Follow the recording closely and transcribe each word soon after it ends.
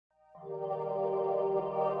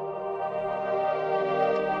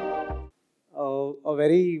a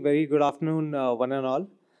very good afternoon, one and all.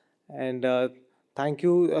 And thank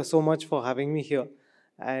you so much for having me here.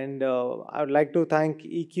 And I would like to thank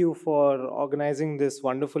EQ for organizing this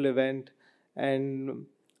wonderful event and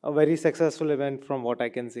a very successful event from what I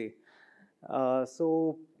can see.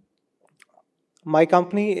 So, my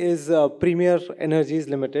company is Premier Energies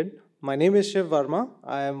Limited. My name is Shiv Verma.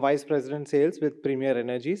 I am Vice President Sales with Premier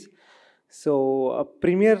Energies. So,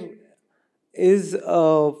 Premier is,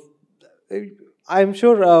 I'm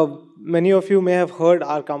sure many of you may have heard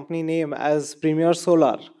our company name as Premier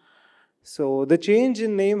Solar. So, the change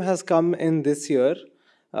in name has come in this year.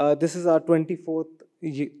 This is our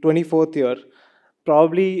 24th year.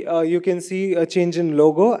 Probably you can see a change in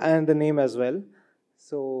logo and the name as well.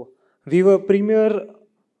 So, we were Premier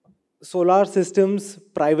Solar Systems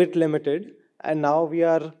Private Limited, and now we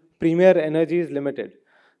are Premier Energies Limited.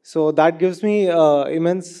 So that gives me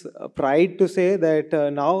immense pride to say that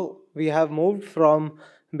now we have moved from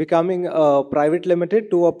becoming a private limited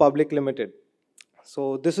to a public limited.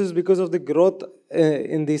 So this is because of the growth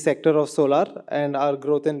in the sector of solar and our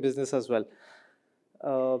growth in business as well.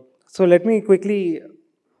 So let me quickly,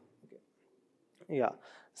 yeah.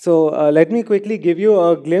 So let me quickly give you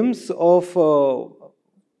a glimpse of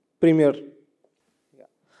Premier. Yeah.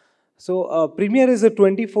 So Premier is a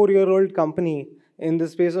 24-year-old company in the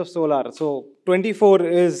space of solar. So 24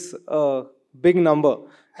 is a big number,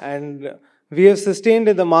 and we have sustained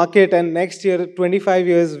in the market, and next year, 25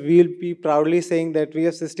 years, we'll be proudly saying that we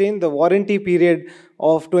have sustained the warranty period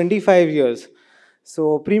of 25 years.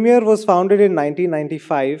 So Premier was founded in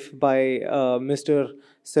 1995 by Mr.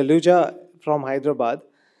 Saluja from Hyderabad.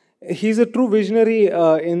 He's a true visionary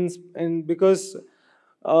in because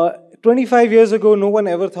 25 years ago, no one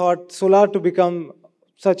ever thought solar to become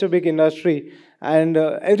such a big industry. And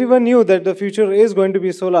everyone knew that the future is going to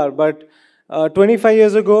be solar. But 25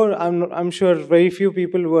 years ago, I'm sure very few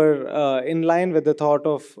people were in line with the thought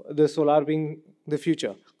of the solar being the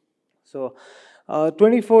future. So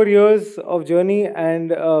 24 years of journey,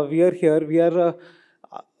 and we are here.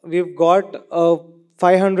 We've got a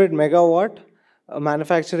 500 megawatt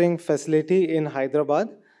manufacturing facility in Hyderabad,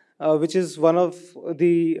 which is one of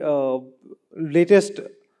the latest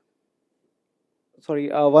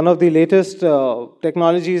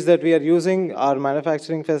technologies that we are using. Our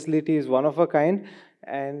manufacturing facility is one of a kind,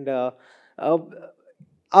 and uh,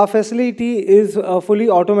 our facility is a fully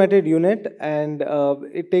automated unit, and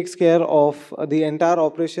it takes care of the entire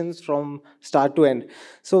operations from start to end.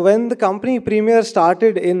 So when the company Premier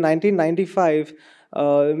started in 1995,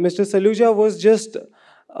 Mr. Saluja was just,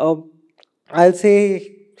 I'll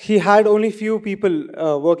say, he had only few people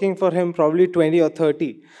working for him, probably 20 or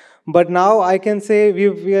 30. But now I can say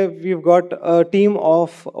we've got a team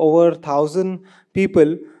of over 1,000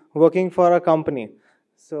 people working for our company.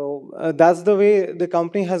 So that's the way the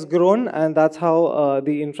company has grown, and that's how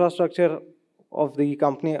the infrastructure of the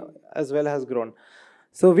company as well has grown.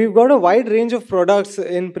 So we've got a wide range of products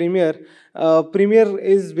in Premier. Premier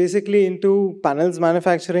is basically into panels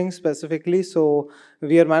manufacturing specifically. So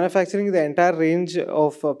we are manufacturing the entire range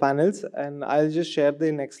of panels, and I'll just share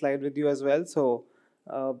the next slide with you as well. So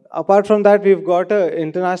apart from that, we've got an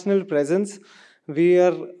international presence. We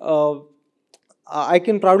are, I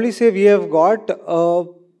can proudly say we have got,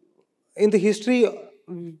 in the history,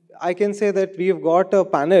 I can say that we have got a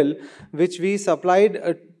panel which we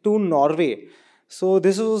supplied to Norway. So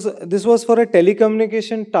this was for a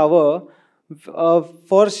telecommunication tower.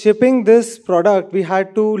 For shipping this product, we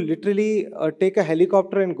had to literally take a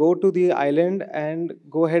helicopter and go to the island and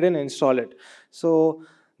go ahead and install it. So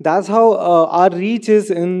that's how our reach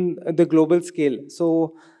is in the global scale.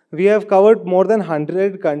 So we have covered more than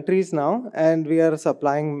 100 countries now, and we are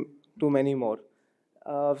supplying to many more.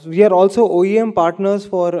 We are also OEM partners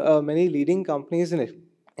for many leading companies in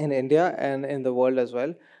India and in the world as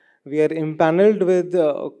well. We are impaneled with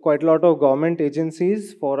quite a lot of government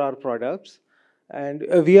agencies for our products, and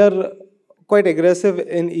we are quite aggressive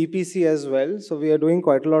in EPC as well. So we are doing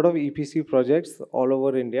quite a lot of EPC projects all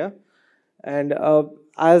over India. And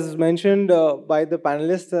as mentioned by the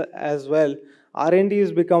panelists as well, R&D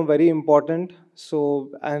has become very important.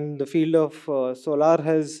 So, and the field of solar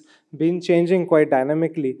has been changing quite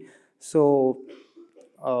dynamically. So,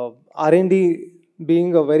 R&D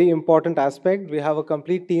being a very important aspect, we have a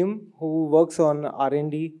complete team who works on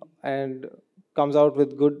R&D and comes out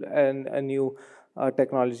with good and a new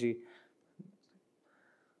technology.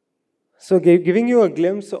 So, giving you a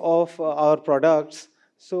glimpse of our products.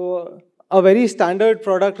 So, a very standard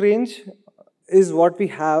product range is what we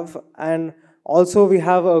have, and also we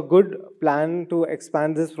have a good plan to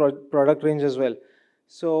expand this product range as well.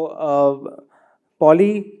 So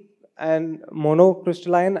poly and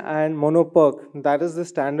monocrystalline and monoperc. That is the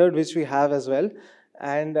standard which we have as well.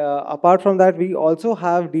 And apart from that, we also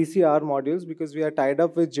have DCR modules because we are tied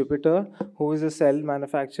up with Jupiter, who is a cell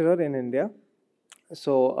manufacturer in India.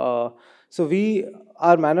 So we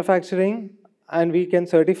are manufacturing and we can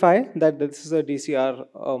certify that this is a DCR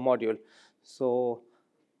module. So,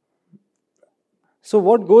 so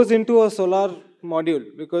what goes into a solar module?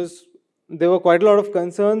 Because there were quite a lot of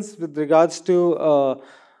concerns with regards to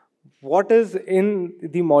what is in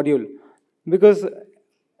the module. Because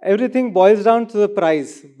everything boils down to the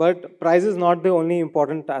price, but price is not the only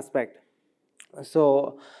important aspect.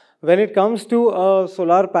 So when it comes to a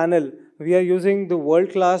solar panel, we are using the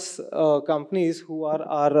world-class companies who are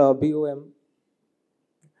our BOM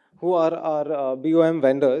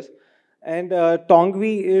vendors. And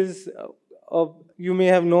Tongvi is, you may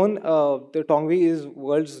have known, the Tongvi is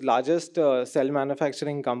world's largest cell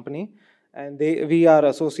manufacturing company. And we are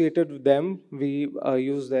associated with them. We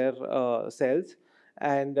use their cells.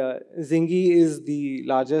 And Zingi is the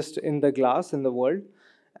largest in the glass in the world.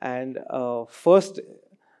 And First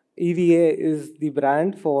EVA is the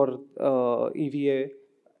brand for EVA.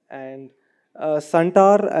 And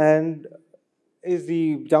Santar and is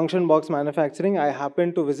the junction box manufacturing. I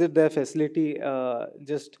happened to visit their facility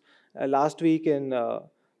just last week in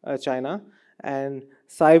China. And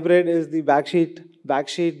Cybrid is the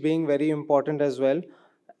backsheet being very important as well.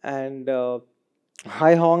 And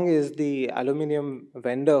Hai Hong is the aluminum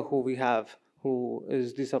vendor who we have, who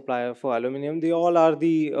is the supplier for aluminum. They all are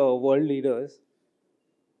the world leaders.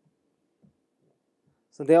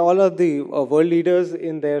 So they all are the world leaders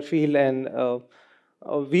in their field, and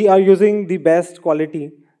we are using the best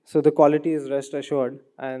quality. So the quality is rest assured.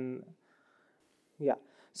 And yeah,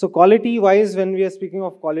 so quality wise, when we are speaking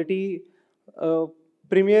of quality,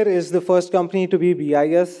 Premier is the first company to be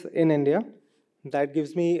BIS in India. That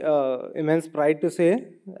gives me immense pride to say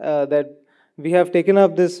that we have taken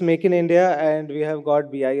up this Make in India and we have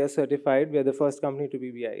got BIS certified. We are the first company to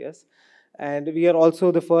be BIS. And we are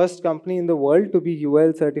also the first company in the world to be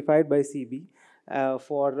UL certified by CB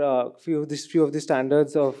for few of the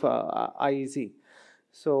standards of IEC.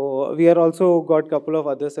 So we are also got a couple of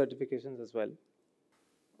other certifications as well.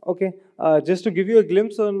 Okay, just to give you a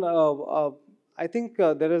glimpse on, I think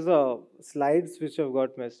there is a slides which have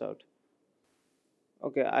got messed out.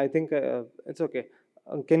 Okay, I think it's okay.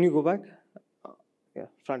 Can you go back? Yeah,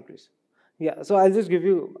 front please. Yeah, so I'll just give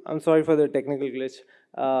you, I'm sorry for the technical glitch.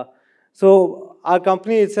 So our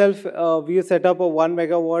company itself, we set up a 1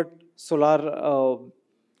 megawatt solar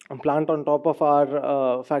plant on top of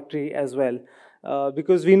our factory as well.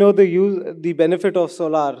 Because we know the benefit of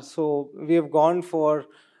solar, so we have gone for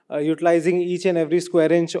utilizing each and every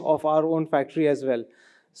square inch of our own factory as well.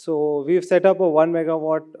 So we've set up a 1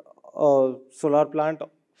 megawatt solar plant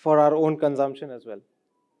for our own consumption as well.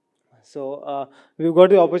 So we've got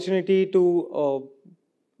the opportunity to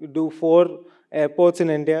do 4 airports in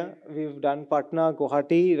India. We've done Patna,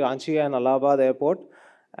 Guwahati, Ranchi, and Allahabad airport.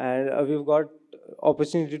 And we've got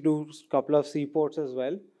opportunity to do a couple of seaports as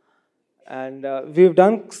well. And we've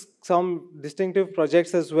done some distinctive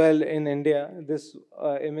projects as well in India. This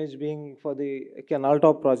image being for the Canal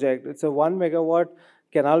Top project. It's a 1 megawatt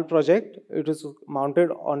canal project. It is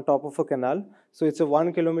mounted on top of a canal. So it's a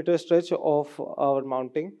 1 kilometer stretch of our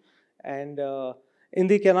mounting. And in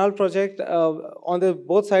the canal project, on the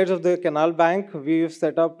both sides of the canal bank, we've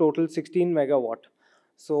set up total 16 megawatt.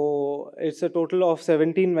 So it's a total of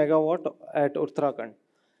 17 megawatt at Uttarakhand.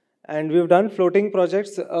 And we've done floating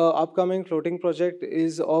projects. Upcoming floating project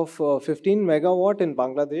is of 15 megawatt in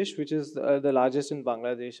Bangladesh, which is the largest in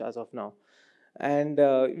Bangladesh as of now. And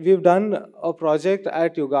we've done a project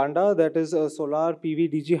at Uganda that is a solar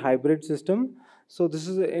PV-DG hybrid system. So this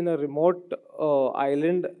is in a remote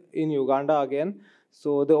island in Uganda again.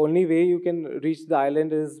 So the only way you can reach the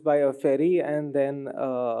island is by a ferry, and then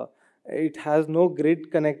it has no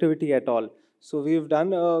grid connectivity at all. So we've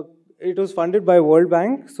done it was funded by World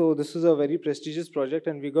Bank. So this is a very prestigious project,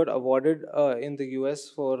 and we got awarded in the US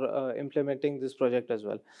for implementing this project as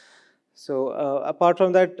well. So apart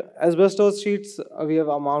from that, asbestos sheets, we have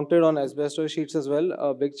mounted on asbestos sheets as well.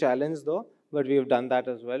 A big challenge though, but we have done that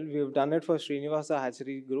as well. We have done it for Srinivasa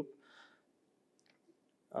Hatchery Group.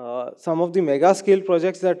 Some of the mega scale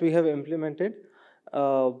projects that we have implemented.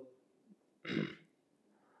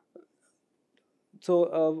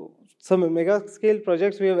 Some mega scale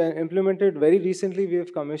projects we have implemented very recently. We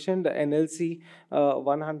have commissioned NLC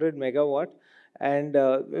 100 megawatt, and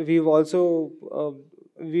we've also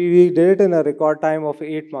we did it in a record time of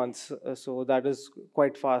 8 months. So that is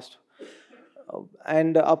quite fast.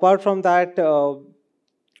 And apart from that,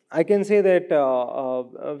 I can say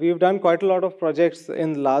that we've done quite a lot of projects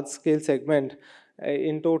in large scale segment.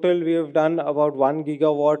 In total, we have done about 1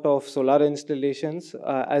 gigawatt of solar installations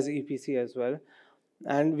as EPC as well.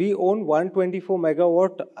 And we own 124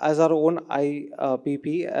 megawatt as our own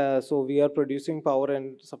IPP. So we are producing power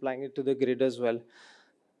and supplying it to the grid as well.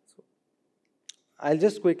 I'll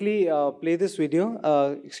just quickly play this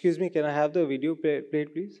video. Excuse me, can I have the video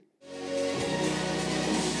played, please?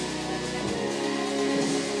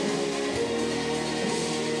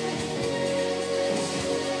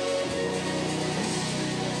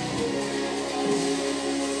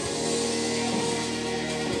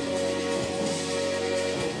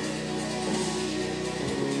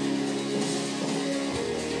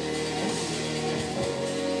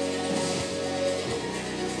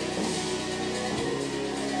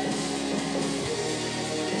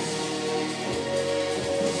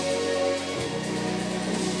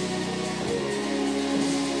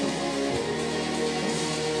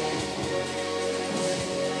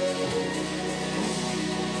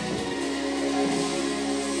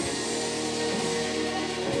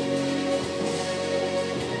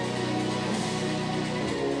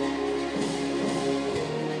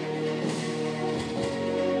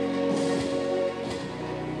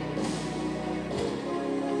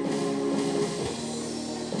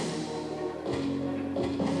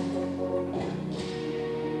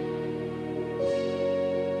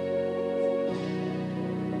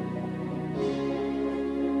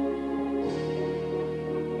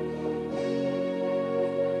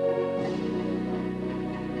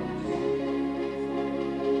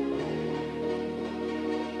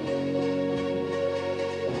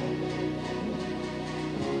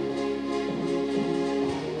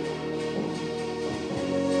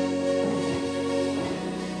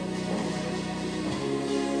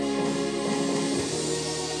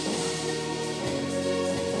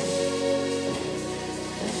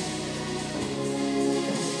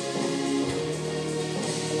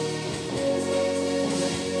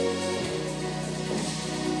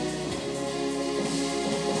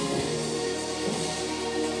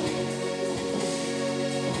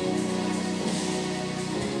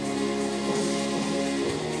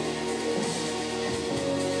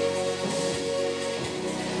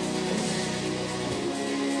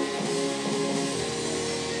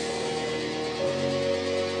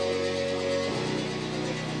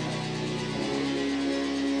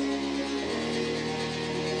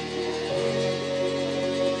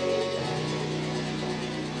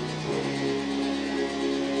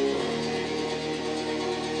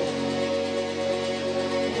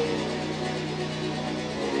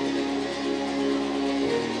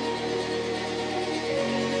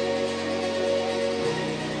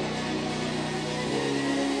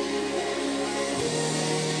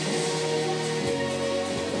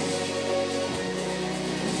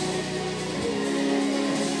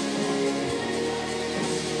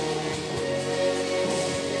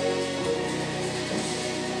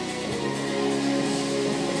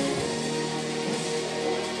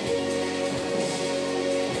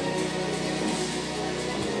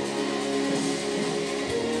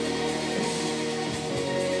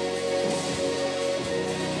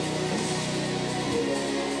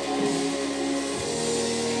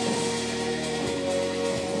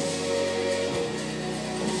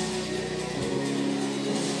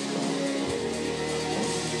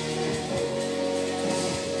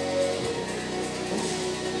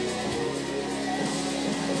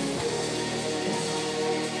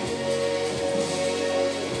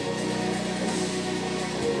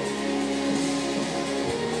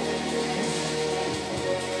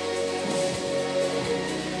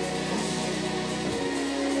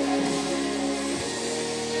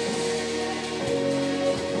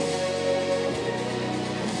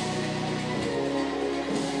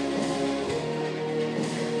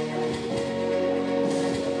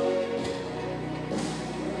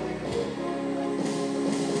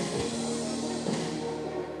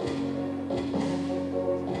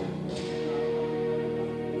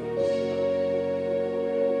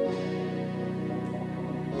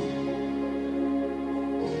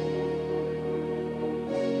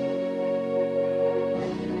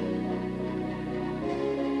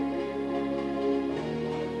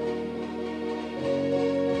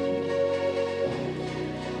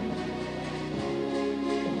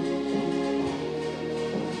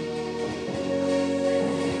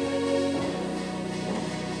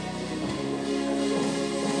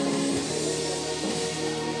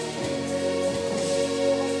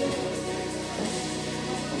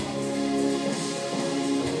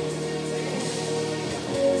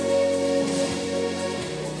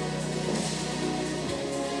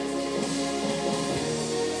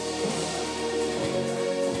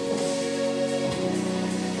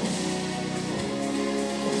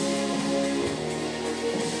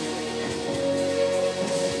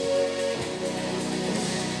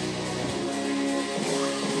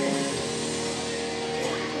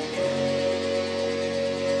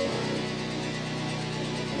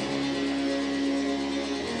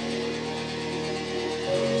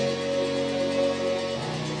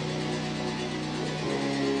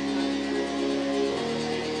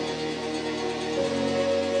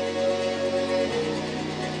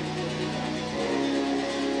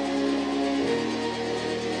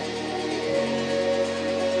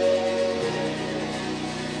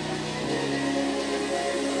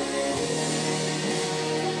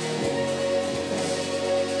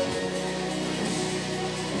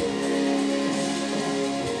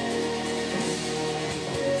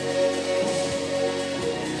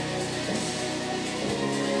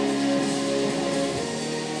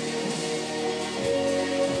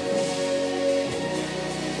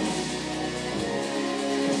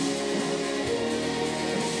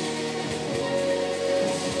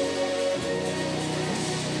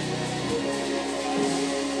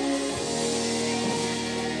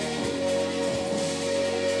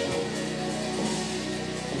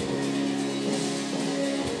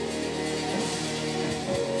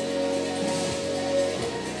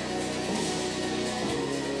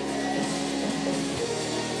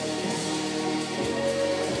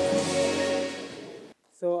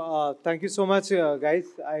 Thank you so much, guys.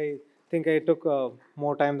 I think I took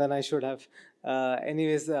more time than I should have.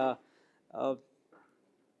 Anyways, uh,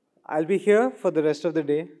 I'll be here for the rest of the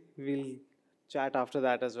day. We'll chat after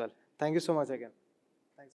that as well. Thank you so much again.